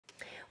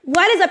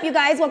What is up, you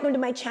guys? Welcome to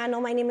my channel.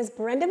 My name is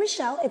Brenda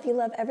Michelle. If you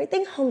love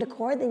everything home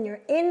decor, then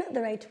you're in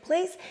the right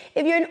place.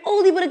 If you're an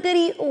oldie but a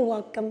goodie,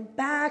 welcome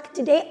back.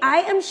 Today, I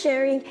am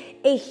sharing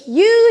a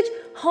huge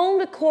home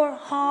decor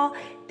haul.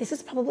 This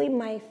is probably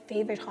my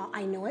favorite haul.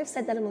 I know I've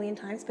said that a million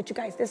times, but you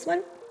guys, this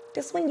one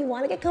you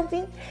want to get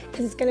comfy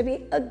because it's going to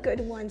be a good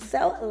one.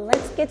 So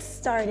let's get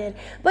started.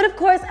 But of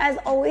course, as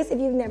always, if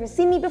you've never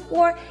seen me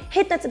before,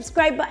 hit that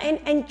subscribe button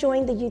and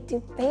join the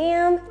YouTube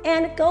fam.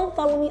 And go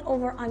follow me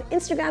over on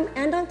Instagram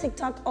and on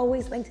TikTok,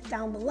 always linked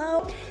down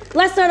below.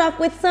 Let's start off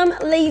with some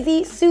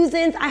Lazy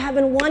Susans. I have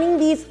been wanting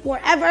these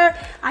forever.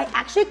 I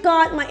actually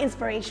got my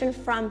inspiration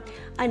from,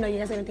 I know you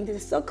guys are going to think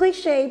this is so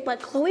cliche,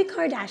 but Khloe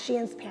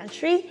Kardashian's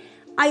pantry.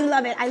 I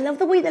love it. I love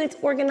the way that it's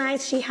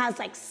organized. She has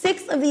like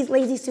 6 of these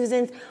Lazy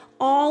Susans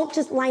all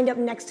just lined up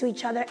next to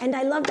each other, and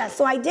I love that.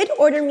 So I did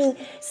order me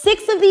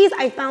 6 of these.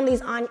 I found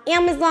these on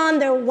Amazon.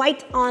 They're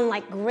white on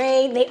like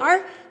gray. They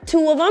are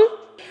 2 of them.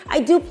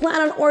 I do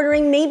plan on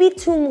ordering maybe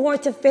 2 more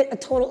to fit a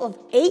total of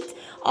 8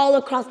 all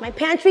across my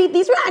pantry.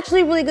 These were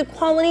actually really good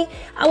quality.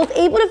 I was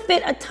able to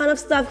fit a ton of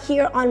stuff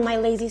here on my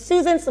Lazy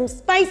Susan, some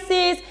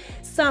spices,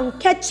 some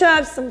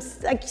ketchup, some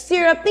like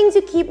syrup, things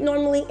you keep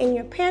normally in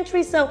your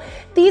pantry. So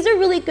these are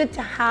really good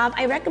to have.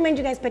 I recommend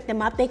you guys pick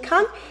them up. They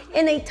come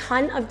in a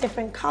ton of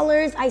different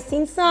colors. I've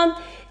seen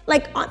some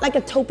like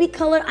a taupey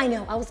color. I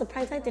know, I was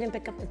surprised I didn't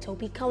pick up the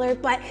taupey color,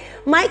 but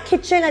my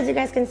kitchen, as you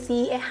guys can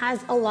see, it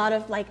has a lot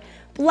of like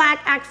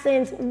black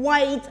accents,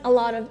 white, a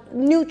lot of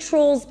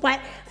neutrals, but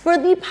for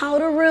the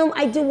powder room,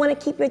 I do want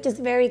to keep it just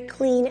very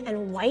clean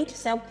and white,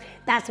 so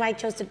that's why I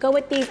chose to go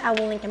with these. I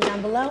will link them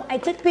down below. I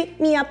did pick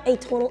me up a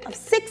total of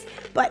 6,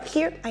 but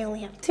here I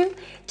only have 2,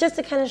 just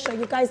to kind of show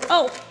you guys.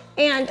 Oh,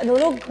 and the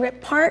little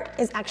grip part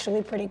is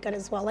actually pretty good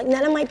as well. Like,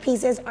 none of my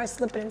pieces are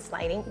slipping and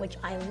sliding, which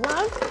I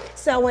love.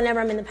 So whenever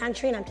I'm in the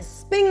pantry and I'm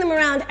just spinning them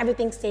around,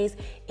 everything stays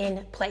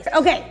in place.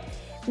 Okay.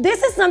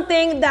 This is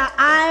something that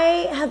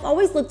I have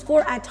always looked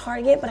for at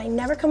Target, but I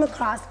never come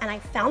across, and I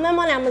found them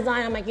on Amazon.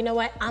 I'm like, you know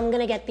what? I'm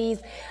gonna get these.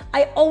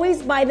 I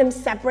always buy them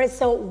separate,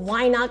 so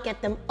why not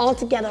get them all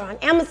together on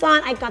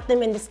Amazon? I got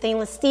them in the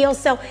stainless steel.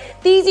 So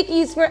these you can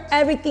use for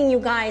everything, you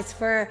guys,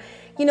 for,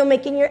 you know,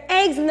 making your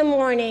eggs in the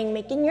morning,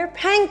 making your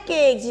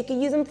pancakes. You can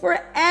use them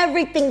for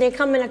everything. They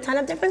come in a ton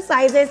of different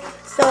sizes.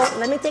 So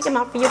let me take them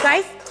out for you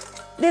guys.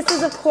 This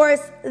is, of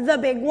course, the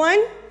big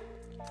one.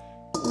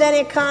 Then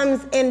it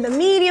comes in the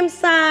medium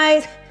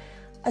size,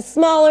 a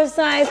smaller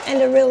size,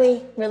 and a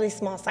really, really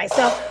small size.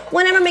 So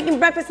whenever I'm making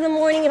breakfast in the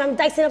morning, if I'm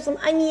dicing up some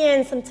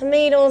onions, some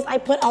tomatoes, I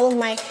put all of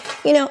my,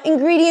 you know,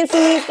 ingredients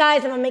in these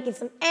guys. If I'm making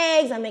some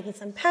eggs, I'm making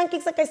some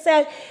pancakes, like I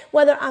said,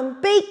 whether I'm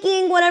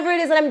baking, whatever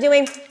it is that I'm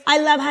doing, I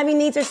love having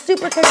these. They're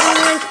super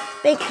convenient.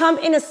 They come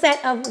in a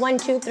set of 1,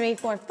 2, 3,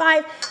 4,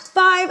 5.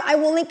 I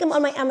will link them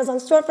on my Amazon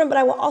storefront, but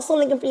I will also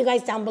link them for you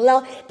guys down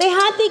below. They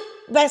had the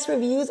best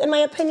reviews in my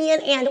opinion,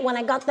 and when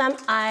I got them,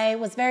 I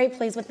was very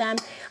pleased with them.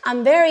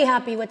 I'm very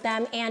happy with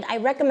them, and I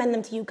recommend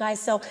them to you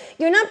guys. So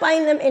you're not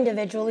buying them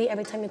individually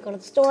every time you go to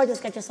the store.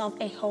 Just get yourself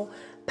a whole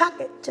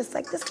packet, just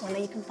like this one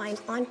that you can find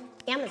on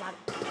Amazon.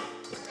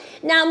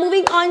 Now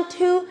moving on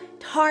to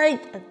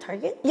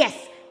Target.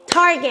 Yes,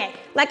 Target.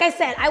 Like I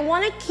said, I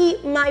want to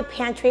keep my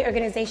pantry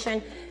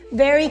organization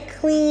very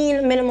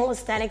clean, minimal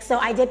aesthetic. So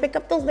I did pick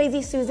up those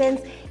Lazy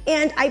Susans,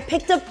 and I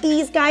picked up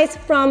these guys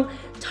from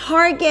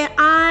Target.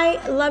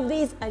 I love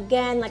these.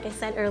 Again, like I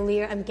said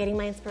earlier, I'm getting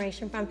my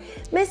inspiration from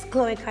Miss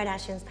Khloe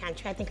Kardashian's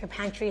pantry. I think her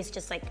pantry is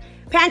just like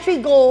pantry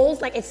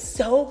goals. Like, it's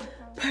so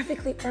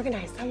perfectly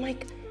organized. I'm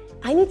like,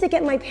 I need to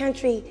get my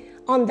pantry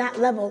on that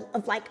level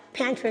of like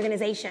pantry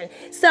organization.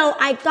 So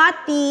I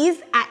got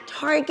these at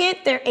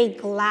Target. They're a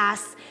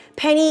glass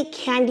penny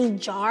candy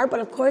jar,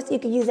 but of course you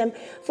can use them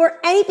for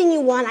anything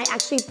you want. I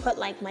actually put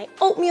like my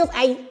oatmeal.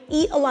 I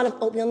eat a lot of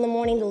oatmeal in the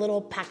morning, the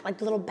little pack, like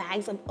the little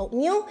bags of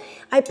oatmeal.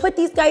 I put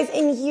these guys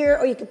in here,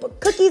 or you can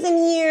put cookies in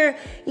here.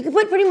 You can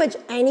put pretty much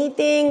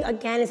anything.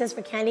 Again, it says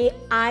for candy.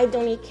 I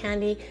don't eat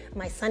candy.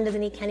 My son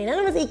doesn't eat candy. None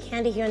of us eat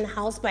candy here in the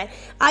house, but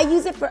I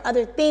use it for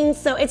other things.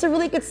 So it's a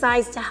really good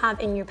size to have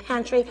in your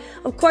pantry.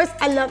 Of course,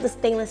 I love the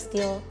stainless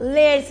steel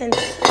lid, since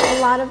a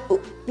lot of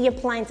the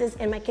appliances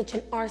in my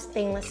kitchen are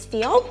stainless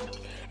steel.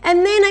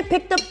 And then I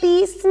picked up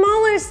the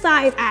smaller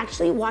size. I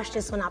actually washed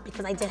this one out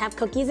because I did have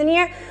cookies in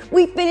here.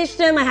 We finished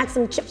them. I had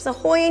some Chips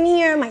Ahoy in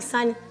here. My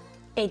son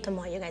ate them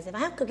all, you guys. If I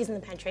have cookies in the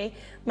pantry,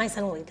 my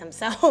son will eat them.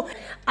 So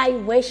I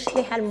wish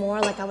they had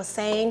more, like I was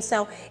saying.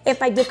 So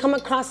if I do come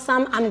across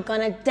some, I'm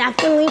gonna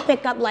definitely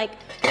pick up like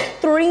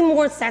 3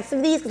 more sets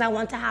of these, because I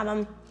want to have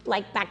them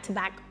like back to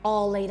back,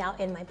 all laid out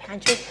in my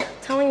pantry. I'm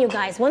telling you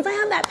guys, once I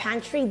have that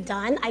pantry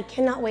done, I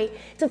cannot wait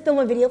to film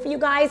a video for you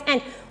guys.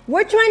 And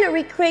we're trying to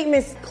recreate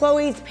Miss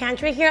Khloe's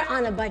pantry here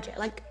on a budget.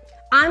 Like,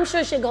 I'm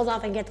sure she goes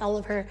off and gets all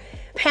of her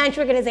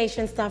pantry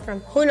organization stuff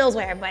from who knows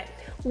where, but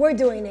we're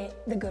doing it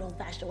the good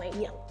old-fashioned way,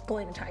 you know,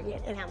 going to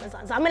Target and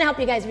Amazon. So I'm gonna help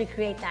you guys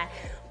recreate that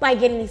by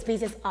getting these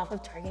pieces off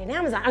of Target and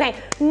Amazon. Okay,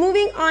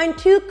 moving on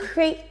to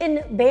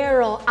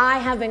Crate&Barrel. I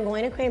have been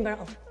going to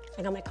Crate&Barrel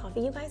I got my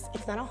coffee, you guys.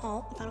 It's not a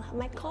haul if I don't have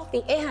my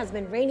coffee. It has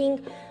been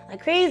raining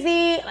like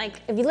crazy.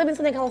 Like if you live in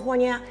Southern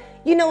California,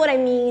 you know what I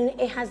mean.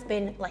 It has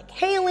been like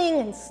hailing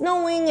and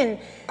snowing and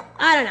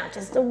I don't know,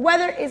 just the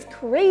weather is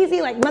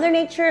crazy. Like Mother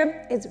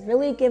Nature is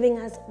really giving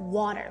us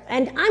water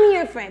and I'm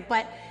here for it,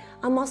 but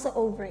I'm also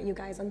over it, you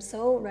guys. I'm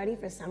so ready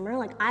for summer.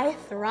 Like I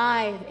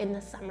thrive in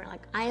the summer.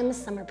 Like I am a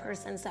summer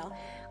person, so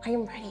I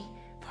am ready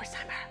for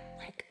summer.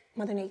 Like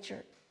Mother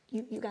Nature,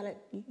 you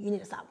need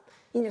to stop.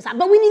 You need to stop.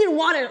 But we needed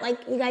water. Like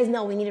you guys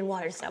know, we needed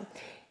water. So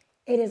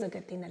it is a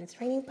good thing that it's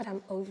raining, but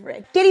I'm over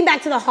it. Getting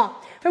back to the haul.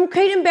 From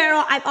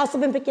Crate&Barrel, I've also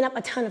been picking up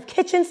a ton of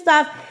kitchen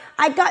stuff.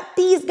 I got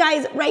these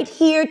guys right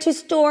here to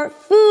store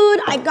food.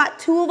 I got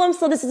 2 of them,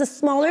 so this is a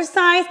smaller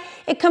size.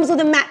 It comes with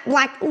a matte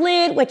black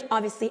lid, which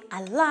obviously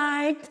I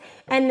liked.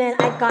 And then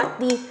I got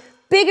the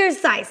bigger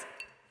size.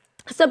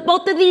 So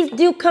both of these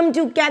do come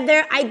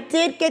together. I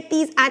did get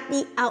these at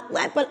the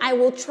outlet, but I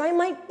will try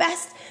my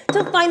best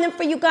to find them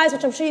for you guys,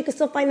 which I'm sure you can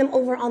still find them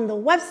over on the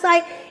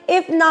website.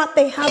 If not,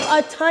 they have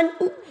a ton.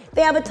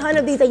 They have a ton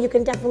of these that you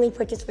can definitely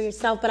purchase for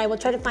yourself, but I will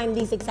try to find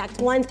these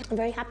exact ones. I'm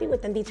very happy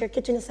with them. These are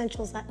kitchen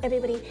essentials that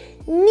everybody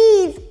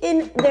needs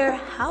in their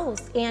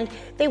house. And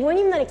they weren't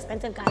even that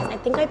expensive, guys. I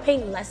think I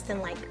paid less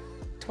than like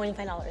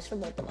 $25 for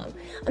both of them.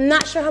 I'm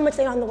not sure how much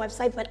they are on the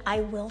website, but I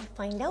will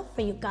find out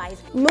for you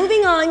guys.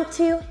 Moving on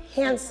to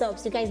hand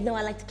soaps. You guys know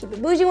I like to keep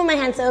it bougie with my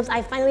hand soaps.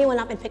 I finally went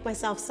up and picked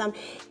myself some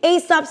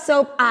Aesop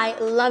soap. I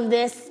love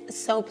this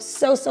soap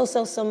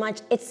so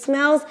much. It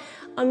smells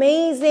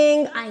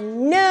amazing. I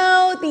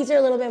know these are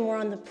a little bit more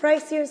on the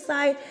pricier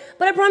side,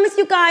 but I promise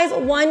you guys,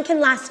 one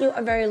can last you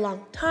a very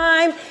long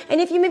time.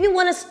 And if you maybe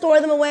want to store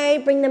them away,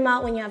 bring them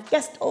out when you have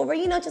guests over,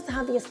 you know, just to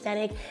have the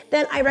aesthetic,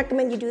 then I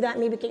recommend you do that.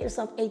 Maybe get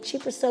yourself a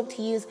cheaper soap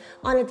to use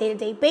on a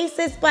day-to-day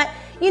basis. But,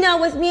 you know,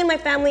 with me and my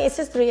family, it's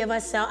just 3 of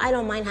us, so I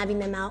don't mind having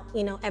them out,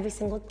 you know, every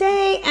single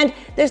day. And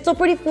they're still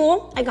pretty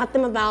full. I got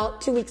them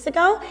about 2 weeks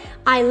ago.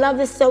 I love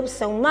this soap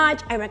so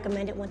much. I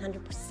recommend it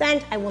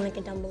 100%. I will link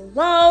it down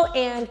below.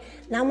 And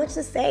not much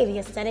to say. The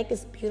aesthetic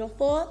is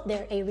beautiful.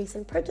 They're a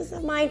recent purchase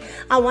of mine.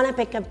 I want to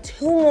pick up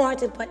 2 more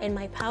to put in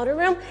my powder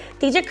room.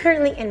 These are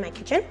currently in my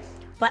kitchen,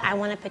 but I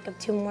want to pick up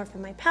 2 more for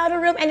my powder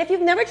room. And if you've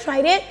never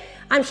tried it,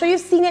 I'm sure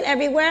you've seen it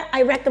everywhere.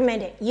 I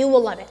recommend it. You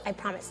will love it. I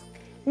promise.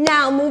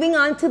 Now, moving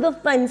on to the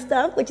fun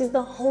stuff, which is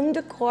the home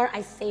decor.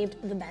 I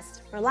saved the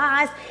best for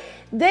last.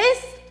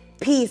 This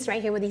piece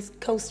right here with these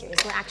coasters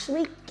were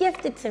actually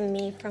gifted to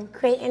me from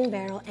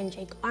Crate&Barrel and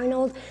Jake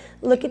Arnold.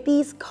 Look at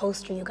these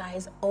coasters, you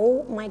guys.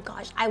 Oh my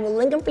gosh. I will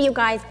link them for you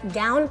guys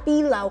down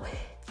below.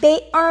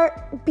 They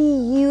are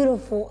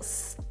beautiful,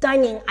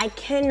 stunning. I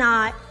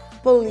cannot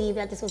believe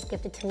that this was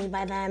gifted to me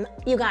by them.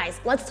 You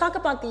guys, let's talk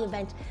about the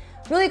event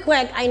really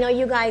quick. I know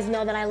you guys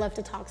know that I love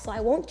to talk, so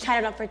I won't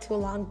chat it up for too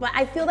long, but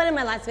I feel that in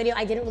my last video,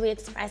 I didn't really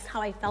express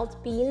how I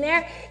felt being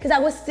there because I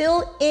was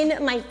still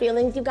in my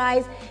feelings, you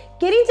guys.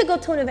 Getting to go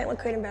to an event with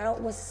Crate&Barrel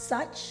was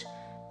such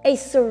a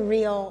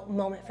surreal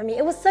moment for me.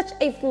 It was such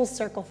a full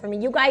circle for me.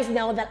 You guys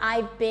know that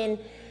I've been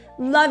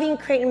loving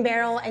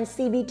Crate&Barrel and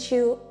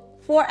CB2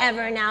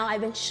 forever now.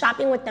 I've been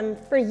shopping with them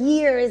for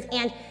years,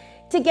 and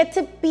to get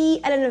to be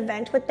at an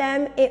event with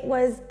them, it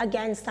was,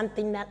 again,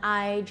 something that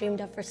I dreamed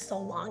of for so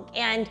long.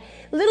 And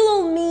little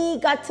old me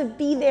got to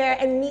be there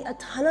and meet a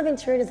ton of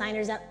interior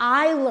designers that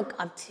I look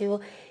up to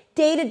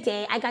day to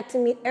day. I got to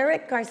meet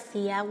Eric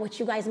Garcia,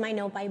 which you guys might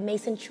know by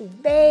Maison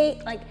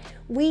Trouvé. Like,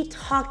 we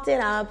talked it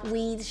up.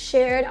 We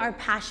shared our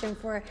passion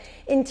for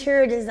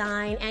interior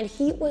design, and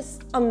he was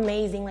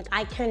amazing. Like,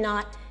 I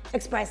cannot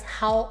express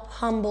how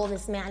humble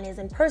this man is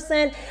in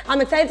person.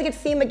 I'm excited to get to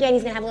see him again.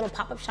 He's gonna have a little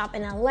pop-up shop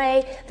in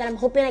LA that I'm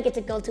hoping I get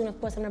to go to, and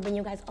of course I'm gonna bring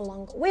you guys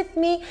along with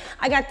me.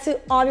 I got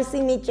to obviously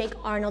meet Jake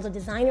Arnold, the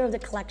designer of the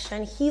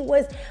collection. He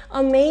was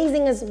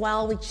amazing as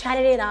well. We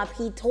chatted it up.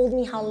 He told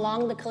me how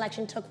long the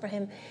collection took for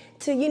him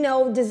to, you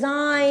know,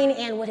 design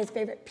and what his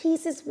favorite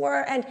pieces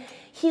were, and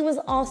he was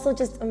also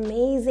just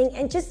amazing.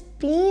 And just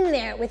being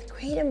there with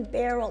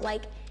Crate&Barrel,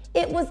 like,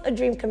 it was a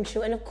dream come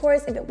true. And of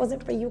course, if it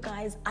wasn't for you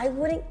guys, I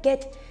wouldn't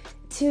get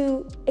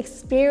to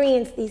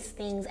experience these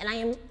things. And I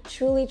am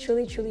truly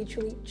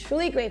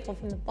grateful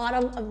from the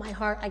bottom of my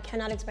heart. I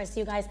cannot express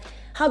to you guys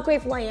how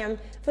grateful I am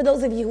for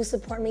those of you who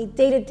support me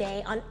day to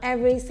day on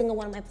every single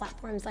one of my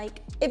platforms.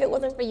 Like, if it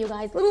wasn't for you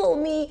guys, little old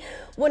me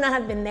would not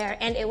have been there.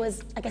 And it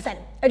was, like I said,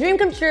 a dream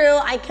come true.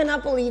 I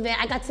cannot believe it.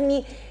 I got to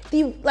meet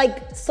the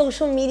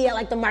social media,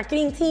 the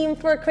marketing team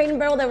for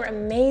Crate&Barrel. They were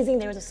amazing.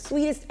 They were the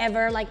sweetest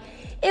ever. Like,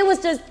 it was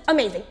just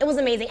amazing. It was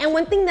amazing. And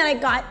one thing that I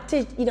got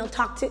to,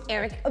 talk to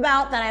Eric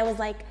about that I was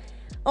like,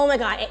 oh my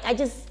God,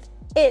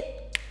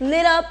 it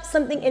lit up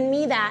something in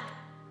me that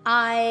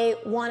I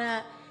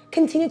wanna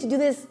continue to do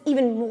this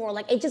even more.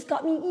 Like, it just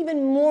got me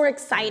even more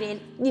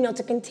excited,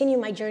 to continue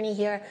my journey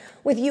here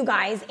with you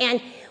guys. And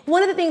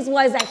one of the things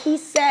was that he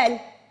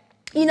said,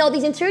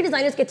 these interior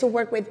designers get to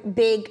work with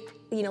big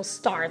you know,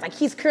 stars. Like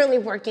he's currently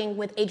working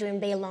with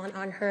Adrienne Bailon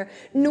on her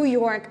New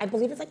York, I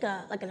believe it's like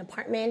an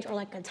apartment or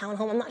like a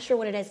townhome. I'm not sure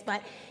what it is,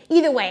 but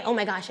either way, oh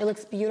my gosh, it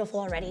looks beautiful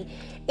already.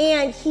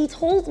 And he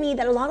told me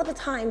that a lot of the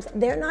times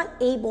they're not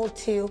able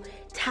to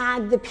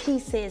tag the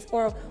pieces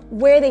or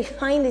where they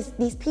find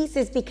these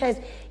pieces because,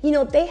 you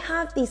know, they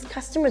have these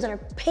customers that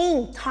are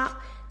paying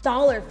top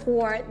dollar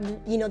for,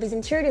 you know, these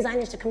interior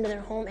designers to come to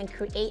their home and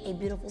create a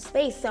beautiful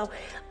space. So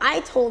I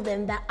told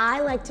them that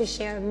I like to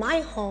share my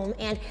home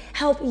and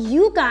help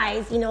you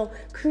guys, you know,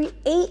 create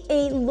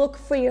a look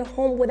for your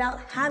home without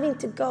having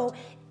to go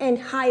and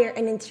hire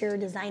an interior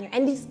designer.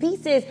 And these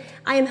pieces,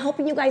 I am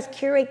helping you guys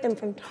curate them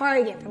from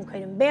Target, from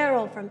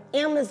Crate&Barrel, from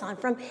Amazon,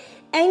 from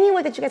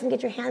anywhere that you guys can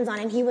get your hands on.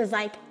 And he was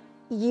like,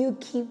 you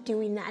keep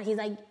doing that. He's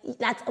like,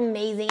 that's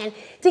amazing. And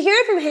to hear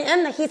it from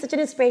him, that he's such an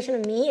inspiration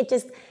of me,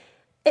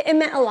 it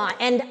meant a lot.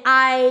 And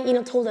I, you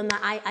know, told him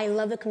that I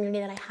love the community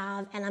that I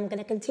have and I'm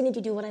gonna continue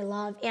to do what I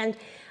love. And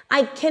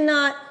I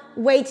cannot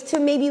wait to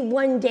maybe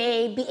one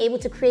day be able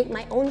to create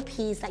my own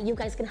piece that you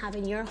guys can have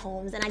in your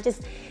homes. And I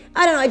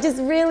don't know,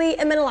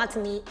 it meant a lot to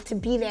me to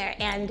be there.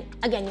 And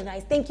again, you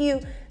guys, thank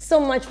you so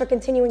much for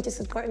continuing to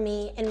support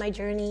me in my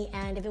journey.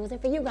 And if it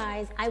wasn't for you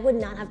guys, I would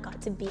not have got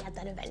to be at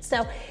that event.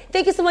 So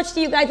thank you so much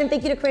to you guys, and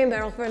thank you to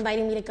Crate&Barrel for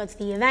inviting me to go to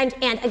the event.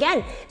 And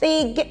again,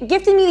 they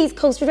gifted me these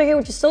coasters right here,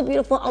 which is so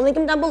beautiful. I'll link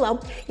them down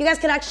below. You guys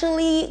can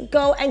actually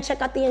go and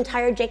check out the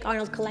entire Jake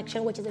Arnold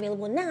collection, which is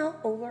available now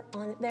over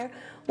on their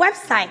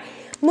website.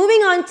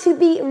 Moving on to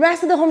the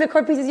rest of the home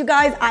decor pieces, you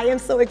guys, I am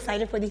so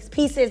excited for these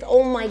pieces.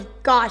 Oh my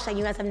gosh,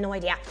 you guys have no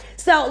idea.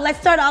 So let's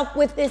start off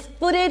with this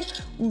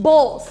footage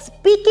bowl.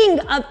 Speaking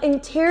of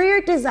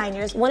interior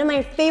designers, one of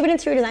my favorite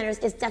interior designers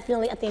is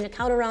definitely Athena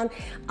Calderone.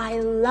 I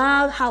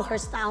love how her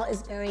style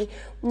is very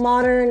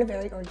modern,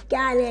 very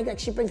organic. Like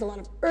she brings a lot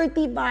of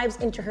earthy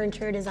vibes into her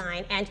interior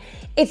design, and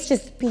it's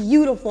just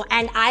beautiful.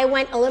 And I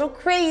went a little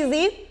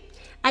crazy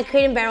at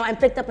Crate&Barrel and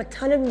picked up a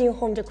ton of new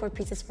home decor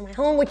pieces for my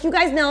home, which you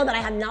guys know that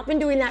I have not been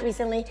doing that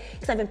recently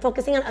because I've been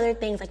focusing on other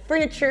things like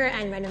furniture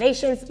and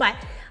renovations, but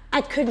I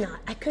could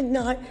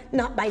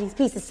not buy these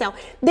pieces. So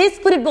this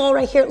footed bowl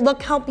right here,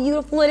 look how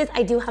beautiful it is.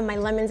 I do have my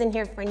lemons in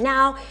here for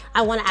now.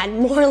 I want to add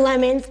more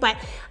lemons, but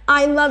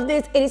I love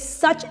this. It is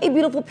such a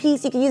beautiful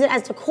piece. You can use it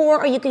as decor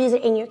or you can use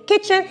it in your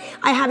kitchen.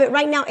 I have it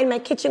right now in my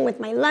kitchen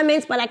with my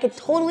lemons, but I could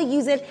totally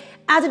use it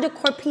as a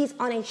decor piece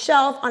on a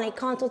shelf, on a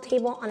console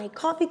table, on a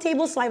coffee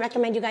table. So I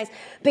recommend you guys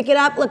pick it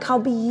up. Look how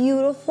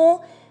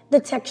beautiful the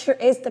texture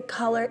is, the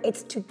color,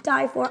 it's to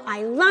die for.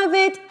 I love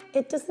it.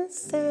 It doesn't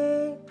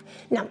say,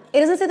 no, it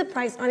doesn't say the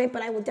price on it,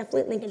 but I will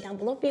definitely link it down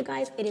below for you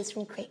guys. It is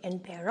from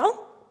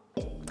Crate&Barrel.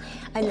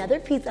 Another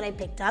piece that I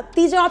picked up,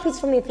 these are all pieces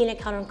from the Athena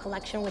Calderone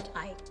collection, which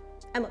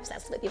I'm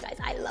obsessed with, you guys.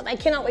 I love. I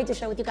cannot wait to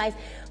share with you guys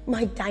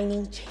my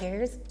dining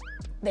chairs.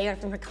 They are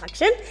from her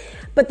collection,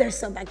 but they're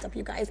so backed up,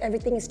 you guys.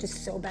 Everything is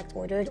just so back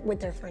ordered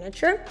with their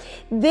furniture.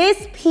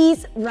 This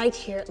piece right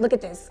here, look at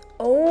this.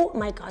 Oh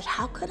my gosh,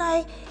 how could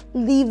I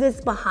leave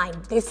this behind?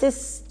 This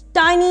is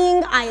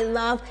stunning. I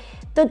love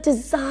the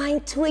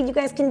design to it. You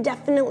guys can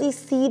definitely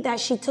see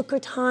that she took her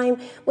time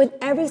with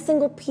every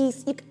single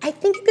piece. I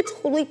think you could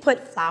totally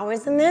put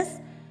flowers in this.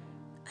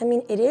 I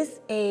mean, it is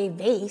a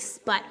vase,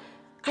 but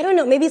I don't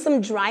know, maybe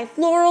some dry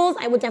florals.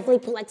 I would definitely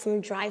put like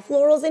some dry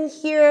florals in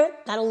here.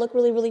 That'll look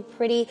really, really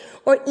pretty.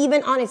 Or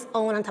even on its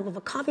own on top of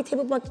a coffee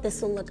table book,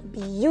 this will look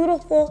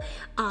beautiful.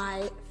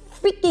 I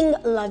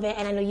freaking love it,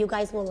 and I know you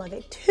guys will love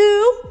it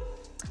too.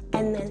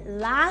 And then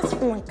last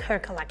from her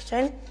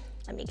collection,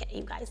 let me get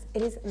you guys,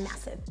 it is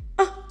massive.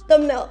 Oh, the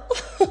milk.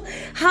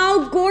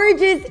 How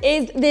gorgeous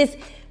is this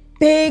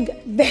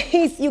big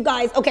vase, you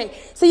guys? Okay,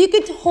 so you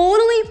could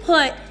totally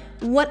put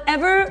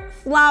whatever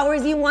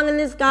flowers you want in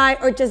this guy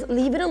or just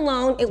leave it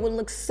alone. It would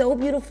look so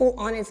beautiful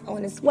on its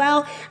own as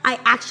well. I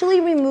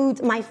actually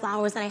removed my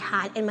flowers that I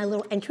had in my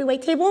little entryway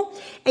table,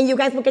 and you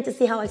guys will get to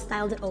see how I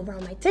styled it over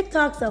on my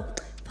TikTok. So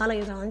follow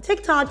your girl on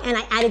TikTok, and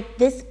I added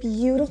this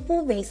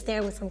beautiful vase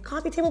there with some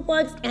coffee table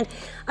plugs. And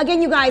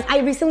again, you guys,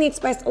 I recently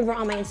expressed over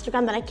on my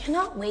Instagram that I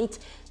cannot wait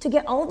to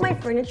get all of my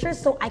furniture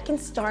so I can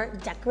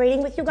start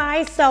decorating with you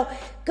guys. So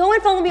go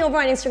and follow me over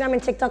on Instagram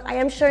and TikTok. I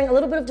am sharing a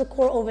little bit of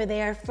decor over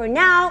there for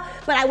now,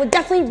 but I would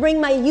definitely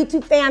bring my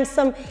YouTube fam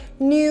some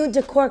new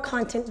decor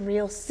content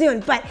real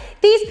soon. But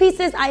these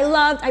pieces I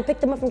loved. I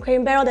picked them up from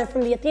Crate&Barrel. They're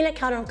from the Athena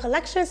Calderone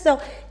collection,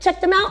 so check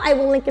them out. I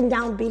will link them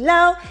down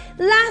below.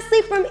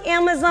 Lastly, from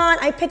Amazon,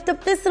 I picked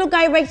up this little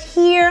guy right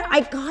here.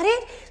 I got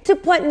it to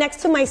put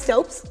next to my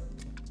soaps.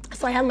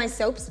 So I have my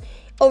soaps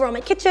over on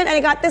my kitchen, and I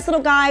got this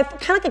little guy,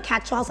 kind of like a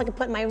catch-all, so I can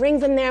put my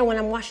rings in there when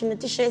I'm washing the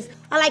dishes.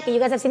 I like it. You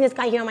guys have seen this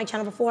guy here on my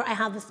channel before. I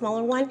have the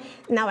smaller one.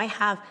 Now I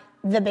have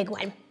the big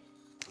one.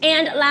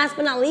 And last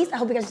but not least, I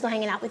hope you guys are still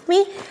hanging out with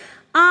me.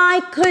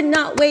 I could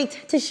not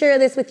wait to share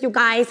this with you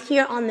guys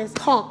here on this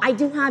haul. I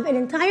do have an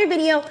entire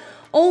video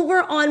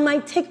over on my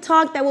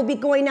TikTok that will be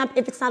going up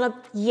if it's not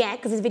up yet,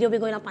 because this video will be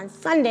going up on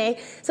Sunday.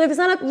 So if it's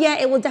not up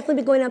yet, it will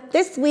definitely be going up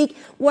this week,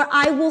 where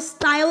I will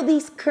style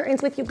these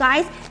curtains with you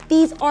guys.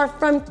 These are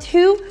from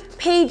 2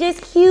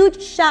 Pages. Huge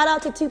shout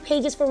out to 2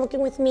 Pages for working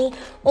with me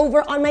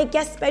over on my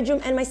guest bedroom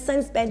and my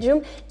son's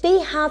bedroom. They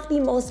have the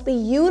most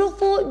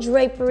beautiful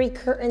drapery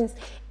curtains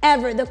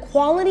ever. The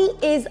quality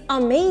is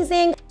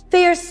amazing.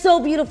 They are so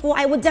beautiful.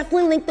 I will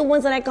definitely link the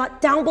ones that I got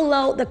down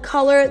below, the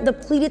color, the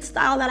pleated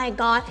style that I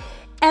got.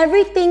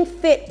 Everything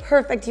fit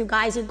perfect, you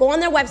guys. You go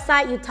on their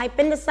website, you type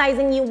in the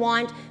sizing you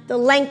want, the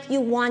length you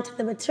want,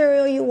 the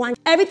material you want,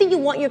 everything you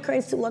want your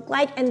curtains to look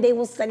like, and they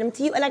will send them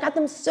to you. And I got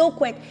them so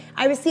quick.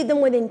 I received them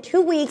within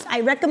 2 weeks.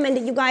 I recommend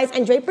it, you guys.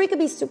 And drapery could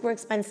be super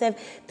expensive.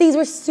 These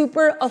were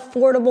super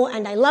affordable,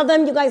 and I love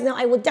them. You guys know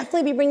I will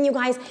definitely be bringing you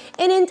guys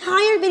an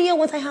entire video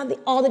once I have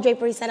all the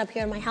drapery set up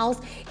here in my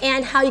house,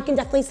 and how you can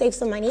definitely save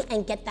some money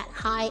and get that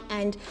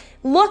high-end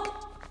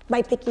look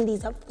by picking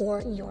these up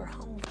for your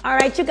home. All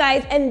right, you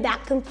guys, and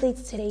that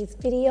completes today's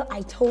video.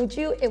 I told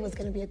you it was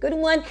gonna be a good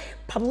one.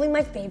 Probably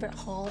my favorite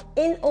haul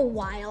in a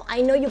while.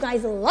 I know you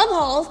guys love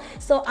hauls,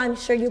 so I'm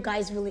sure you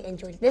guys really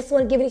enjoyed this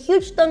one. Give it a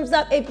huge thumbs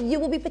up if you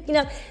will be picking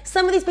up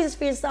some of these pieces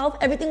for yourself.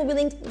 Everything will be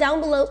linked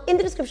down below in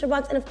the description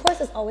box. And of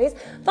course, as always,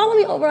 follow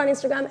me over on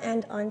Instagram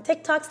and on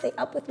TikTok. Stay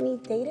up with me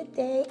day to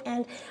day.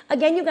 And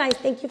again, you guys,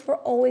 thank you for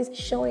always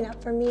showing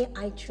up for me.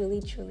 I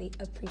truly, truly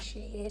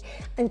appreciate it.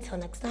 Until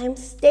next time,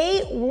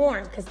 stay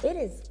warm, because it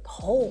is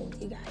cold,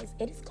 you guys.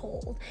 It is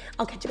cold.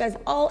 I'll catch you guys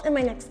all in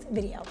my next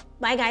video.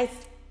 Bye,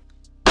 guys.